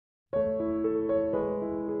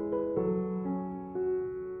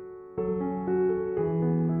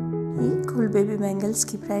Gold baby bangles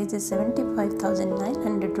की price है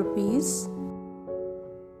 75,900 rupees.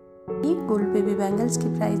 ये गोल्ड बेबी बैंगल्स की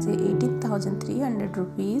प्राइस है 18,300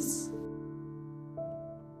 रुपीज़।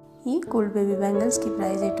 ये गोल्ड बेबी बैंगल्स की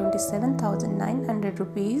प्राइस है 27,900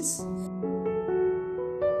 रुपीज़।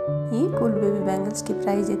 ये गोल्ड बेबी बैंगल्स की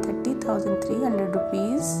प्राइस है 30,300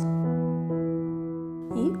 रुपीज़।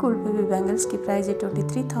 ये गोल्ड बेबी बैंगल्स की प्राइस है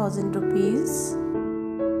 23,000 रुपीज़।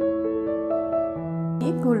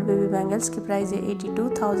 ये गोल्ड बेबी बैंगल्स की प्राइस है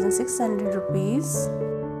 82,600 रुपीज़।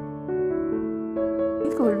 ये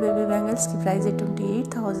गोल्ड बेबी बैंगल्स की प्राइस है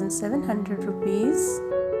 28,700 रुपीज़।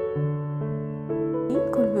 ये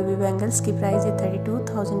गोल्ड बेबी बैंगल्स की प्राइस है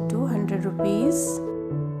 32,200 रुपीज़।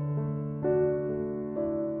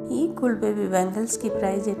 ये गोल्ड बेबी बैंगल्स की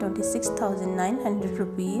प्राइस है 26,900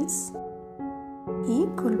 रुपीज़। ये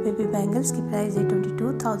गोल्ड बेबी बैंगल्स की प्राइस है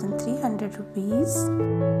 22,300 रुपीज़।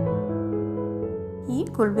 ये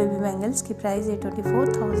गोल्ड बेबी बैंगल्स की प्राइस है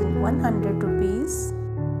 24,100 रुपीज़।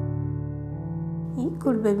 ये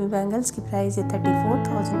गोल्ड बेबी बैंगल्स की प्राइस है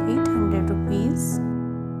 34,800 रुपीज़।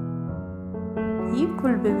 ये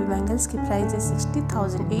गोल्ड बेबी बैंगल्स की प्राइस है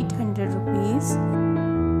 60,800 रुपीज़।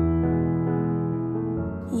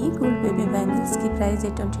 ये गोल्ड बेबी बैंगल्स की प्राइस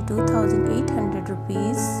है 22,800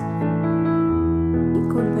 रुपीज़। ये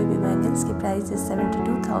गोल्ड बेबी बैंगल्स की प्राइस है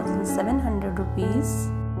 72,700 रुपीज़।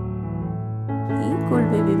 ये गोल्ड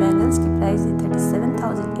बेबी बैंगल्स की प्राइस है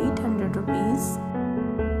 37,800 रुपीज़।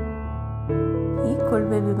 ये गोल्ड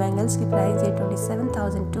बेबी बैंगल्स की प्राइस है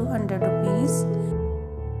 27,200 रुपीज़।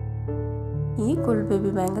 ये गोल्ड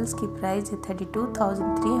बेबी बैंगल्स की प्राइस है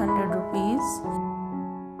 32,300 रुपीज़।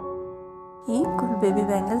 ये गोल्ड बेबी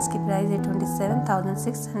बैंगल्स की प्राइस है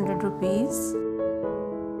 27,600 रुपीज़।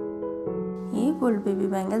 ये गोल्ड बेबी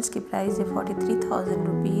बैंगल्स की प्राइस है 43,000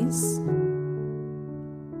 रुपीज़।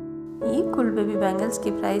 ये गोल्ड बेबी बैंगल्स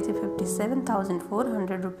की प्राइस है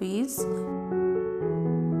 57,400 रुपीज़।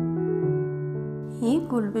 ये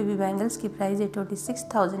गोल्ड बेबी बैंगल्स की प्राइस है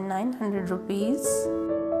 26,900 रुपीज़।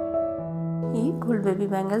 ये गोल्ड बेबी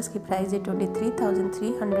बैंगल्स की प्राइस है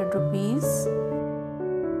 23,300 रुपीज़।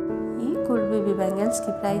 ये गोल्ड बेबी बैंगल्स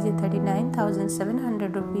की प्राइस है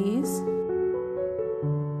 39,700 रुपीज़।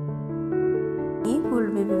 ये गोल्ड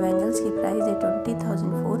बेबी बैंगल्स की प्राइस है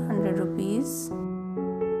 20,400 रुपीज़।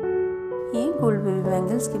 ये गोल्ड बेबी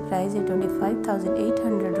बैंगल्स की प्राइस है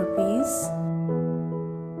 25,800 रुपीज़।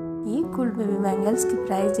 ये गोल्ड बेबी बैंगल्स की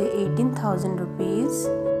प्राइस है 18,000 रुपीज़।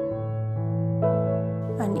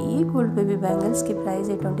 एंड ये गोल्ड बेबी बैंगल्स की प्राइस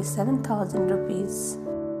है 27,000 रुपीज़।